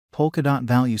Polkadot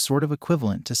value sort of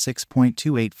equivalent to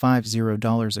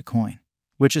 $6.2850 a coin,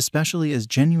 which especially is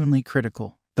genuinely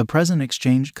critical. The present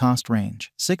exchange cost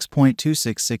range,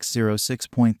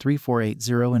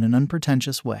 6.2660-6.3480 in an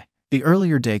unpretentious way. The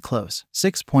earlier day close,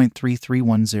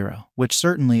 6.3310, which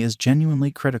certainly is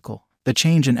genuinely critical. The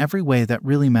change in every way that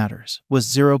really matters was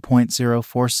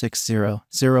 0.0460,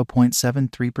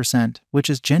 0.73%, which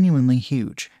is genuinely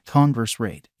huge. Converse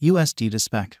rate, USD to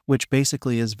SPEC, which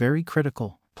basically is very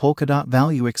critical. Polkadot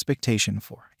value expectation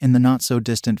for, in the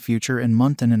not-so-distant future and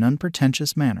month in an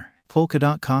unpretentious manner.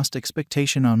 Polkadot cost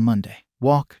expectation on Monday.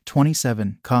 Walk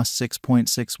 27 cost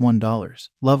 $6.61.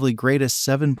 Lovely greatest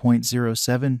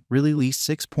 7.07. Really least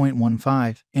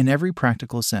 6.15. In every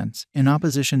practical sense, in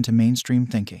opposition to mainstream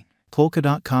thinking.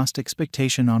 Polkadot cost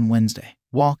expectation on Wednesday.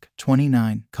 Walk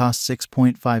 29 cost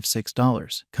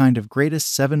 $6.56. Kind of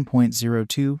greatest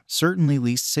 7.02. Certainly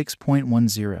least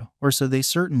 6.10. Or so they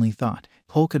certainly thought.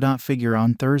 Polkadot figure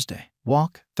on Thursday.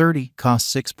 Walk 30 cost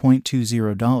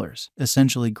 $6.20.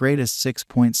 Essentially greatest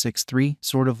 6.63,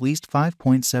 sort of least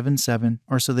 5.77,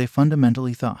 or so they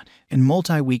fundamentally thought. In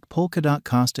multi-week Polkadot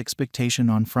cost expectation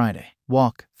on Friday.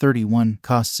 Walk 31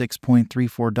 cost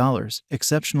 $6.34,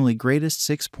 exceptionally greatest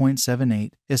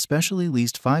 6.78, especially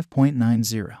least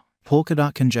 5.90.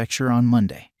 Polkadot conjecture on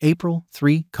Monday. April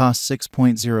 3 cost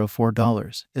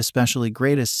 $6.04, especially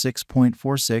greatest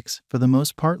 6.46, for the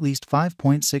most part least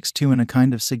 5.62 in a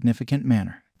kind of significant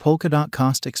manner. Polkadot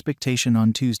cost expectation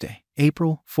on Tuesday.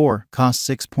 April 4 cost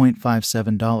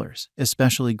 $6.57,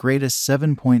 especially greatest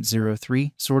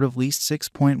 7.03, sort of least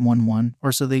 6.11,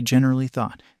 or so they generally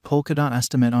thought. Polkadot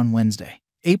estimate on Wednesday.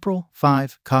 April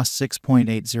 5 cost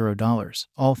 $6.80,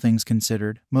 all things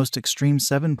considered, most extreme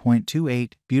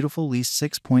 7.28, beautiful least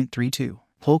 6.32.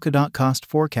 Polkadot cost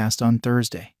forecast on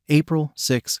Thursday. April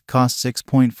 6 cost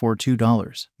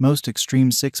 $6.42, most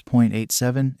extreme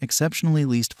 6.87, exceptionally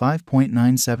least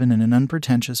 5.97 in an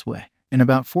unpretentious way. In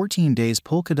about 14 days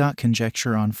Polkadot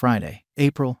conjecture on Friday.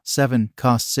 April 7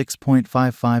 cost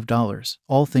 $6.55,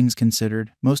 all things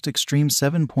considered, most extreme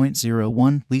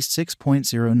 7.01, least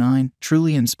 6.09,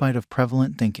 truly in spite of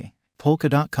prevalent thinking.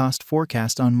 Polkadot cost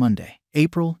forecast on Monday.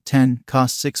 April 10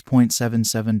 cost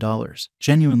 $6.77,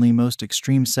 genuinely most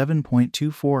extreme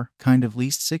 7.24, kind of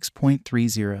least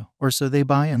 6.30, or so they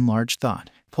by and large thought.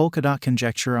 Polkadot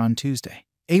conjecture on Tuesday.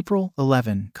 April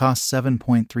 11 cost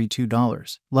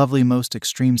 $7.32, lovely most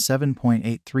extreme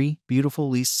 7.83, beautiful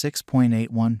least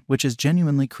 6.81, which is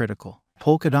genuinely critical.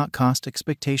 Polkadot cost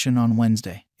expectation on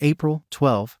Wednesday. April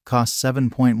 12 cost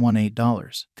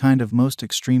 $7.18, kind of most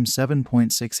extreme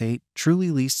 7.68,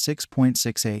 truly least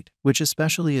 6.68, which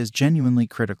especially is genuinely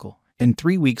critical. In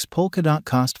 3 weeks Polkadot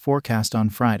cost forecast on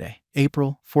Friday.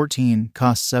 April 14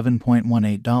 cost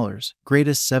 $7.18,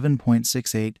 greatest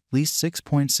 7.68, least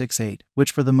 6.68,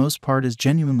 which for the most part is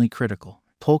genuinely critical.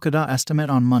 Polkadot estimate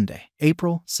on Monday.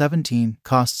 April 17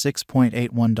 cost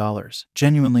 $6.81,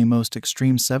 genuinely most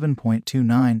extreme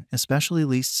 7.29, especially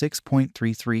least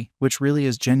 6.33, which really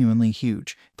is genuinely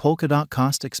huge. Polkadot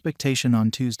cost expectation on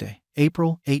Tuesday.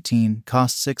 April 18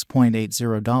 cost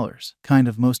 $6.80, kind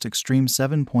of most extreme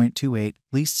 7.28,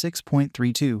 least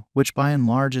 6.32, which by and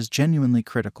large is genuinely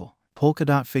critical.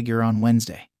 Polkadot figure on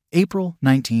Wednesday. April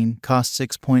 19 cost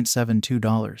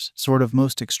 $6.72, sort of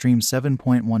most extreme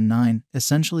 7.19,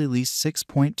 essentially least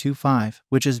 6.25,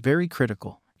 which is very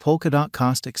critical. Polkadot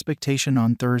cost expectation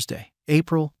on Thursday.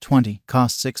 April 20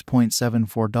 cost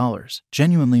 $6.74,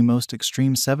 genuinely most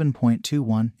extreme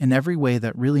 7.21 in every way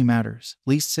that really matters,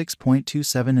 least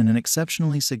 6.27 in an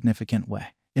exceptionally significant way.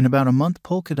 In about a month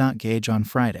Polkadot gauge on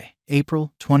Friday.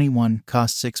 April 21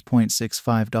 cost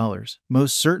 $6.65,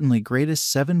 most certainly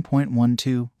greatest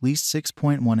 7.12, least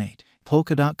 6.18.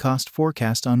 Polkadot cost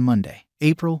forecast on Monday.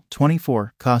 April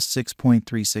 24 cost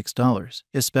 $6.36,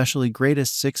 especially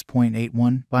greatest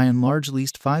 6.81, by and large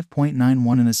least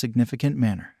 5.91 in a significant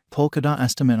manner. Polkadot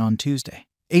estimate on Tuesday.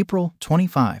 April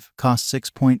 25 cost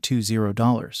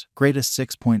 $6.20, greatest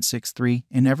 6.63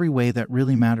 in every way that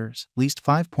really matters, least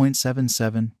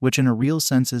 5.77, which in a real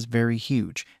sense is very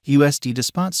huge. USD to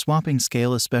spot swapping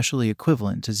scale especially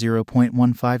equivalent to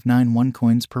 0.1591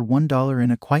 coins per $1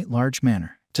 in a quite large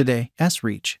manner. Today, S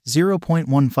reach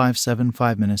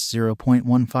 0.1575 minus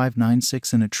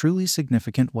 0.1596 in a truly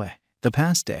significant way. The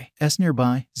past day, S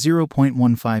nearby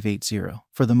 0.1580,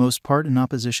 for the most part in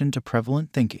opposition to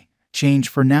prevalent thinking. Change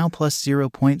for now plus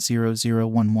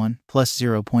 0.0011 plus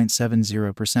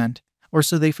 0.70%, or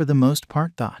so they for the most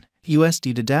part thought.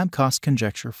 USD to DAB cost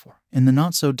conjecture for, in the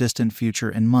not-so-distant future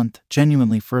and month,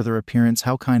 genuinely further appearance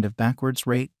how kind of backwards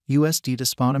rate, USD to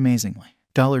spot amazingly.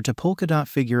 Dollar to Polkadot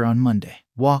figure on Monday.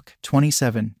 Walk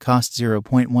 27 cost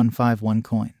 0.151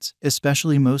 coins,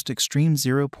 especially most extreme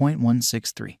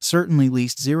 0.163, certainly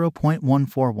least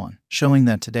 0.141, showing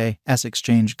that today, as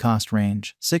exchange cost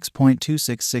range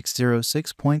 6.2660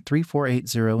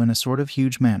 6.3480 in a sort of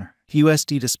huge manner.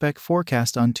 USD to spec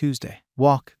forecast on Tuesday.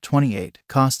 Walk 28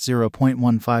 cost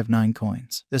 0.159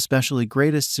 coins, especially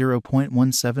greatest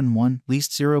 0.171,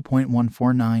 least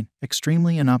 0.149,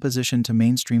 extremely in opposition to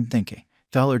mainstream thinking.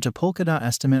 Dollar to Polkadot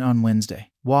estimate on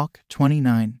Wednesday. Walk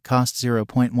 29 cost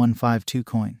 0.152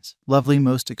 coins, lovely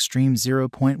most extreme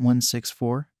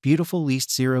 0.164, beautiful least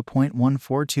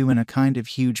 0.142 in a kind of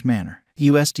huge manner.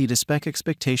 USD to spec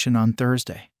expectation on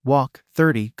Thursday. Walk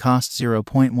 30 cost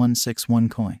 0.161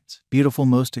 coins, beautiful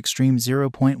most extreme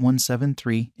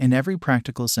 0.173 in every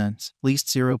practical sense, least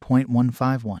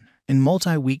 0.151. In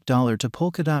multi-week dollar to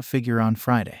Polkadot figure on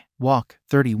Friday. Walk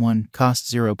 31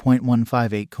 cost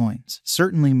 0.158 coins,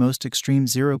 certainly most extreme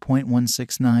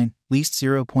 0.169, least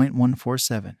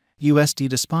 0.147. USD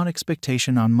to spot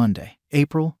expectation on Monday.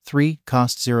 April 3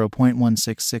 cost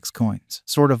 0.166 coins,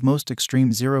 sort of most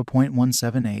extreme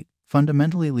 0.178,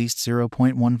 fundamentally least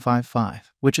 0.155,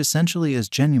 which essentially is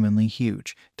genuinely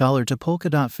huge. Dollar to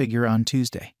Polkadot figure on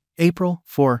Tuesday. April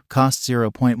 4 cost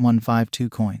 0.152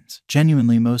 coins,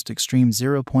 genuinely most extreme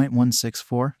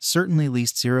 0.164, certainly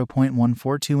least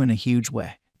 0.142 in a huge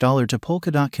way. Dollar to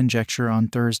Polkadot conjecture on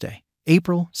Thursday.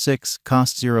 April 6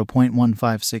 cost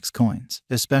 0.156 coins,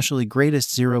 especially greatest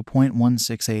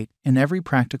 0.168 in every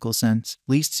practical sense,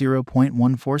 least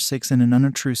 0.146 in an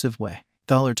unobtrusive way.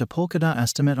 Dollar to Polkadot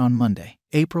estimate on Monday.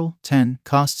 April 10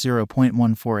 cost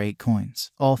 0.148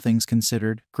 coins, all things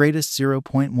considered, greatest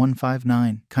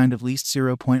 0.159, kind of least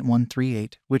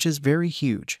 0.138, which is very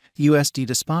huge. USD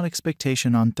to spot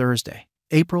expectation on Thursday.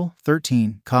 April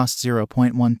 13 cost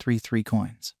 0.133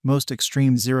 coins, most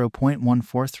extreme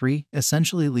 0.143,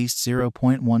 essentially least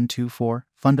 0.124,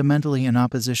 fundamentally in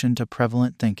opposition to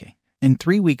prevalent thinking. In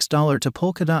 3 weeks dollar to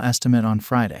Polkadot estimate on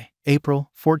Friday. April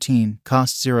 14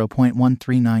 cost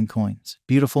 0.139 coins,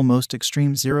 beautiful most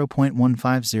extreme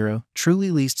 0.150, truly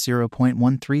least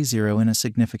 0.130 in a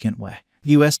significant way.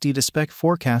 USD to spec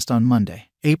forecast on Monday.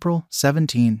 April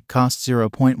 17 cost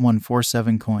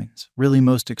 0.147 coins, really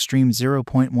most extreme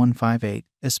 0.158,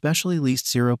 especially least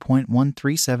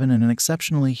 0.137 in an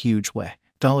exceptionally huge way.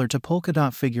 Dollar to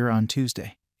Polkadot figure on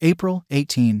Tuesday. April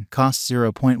 18 cost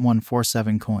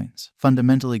 0.147 coins,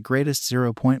 fundamentally greatest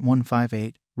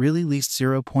 0.158, really least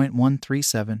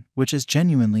 0.137, which is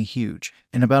genuinely huge.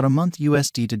 In about a month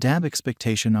USD to DAB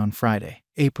expectation on Friday.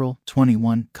 April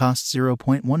 21 cost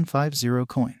 0.150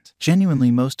 coins,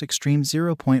 genuinely most extreme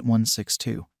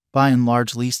 0.162, by and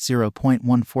large least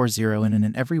 0.140 in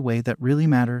an every way that really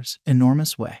matters,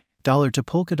 enormous way. Dollar to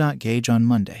Polkadot gauge on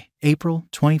Monday. April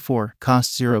 24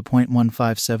 cost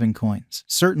 0.157 coins,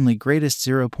 certainly greatest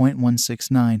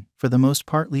 0.169, for the most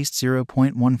part least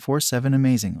 0.147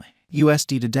 amazingly.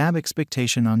 USD to DAB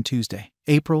expectation on Tuesday.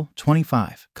 April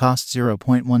 25 cost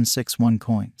 0.161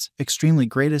 coins, extremely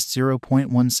greatest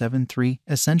 0.173,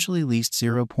 essentially least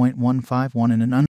 0.151 in an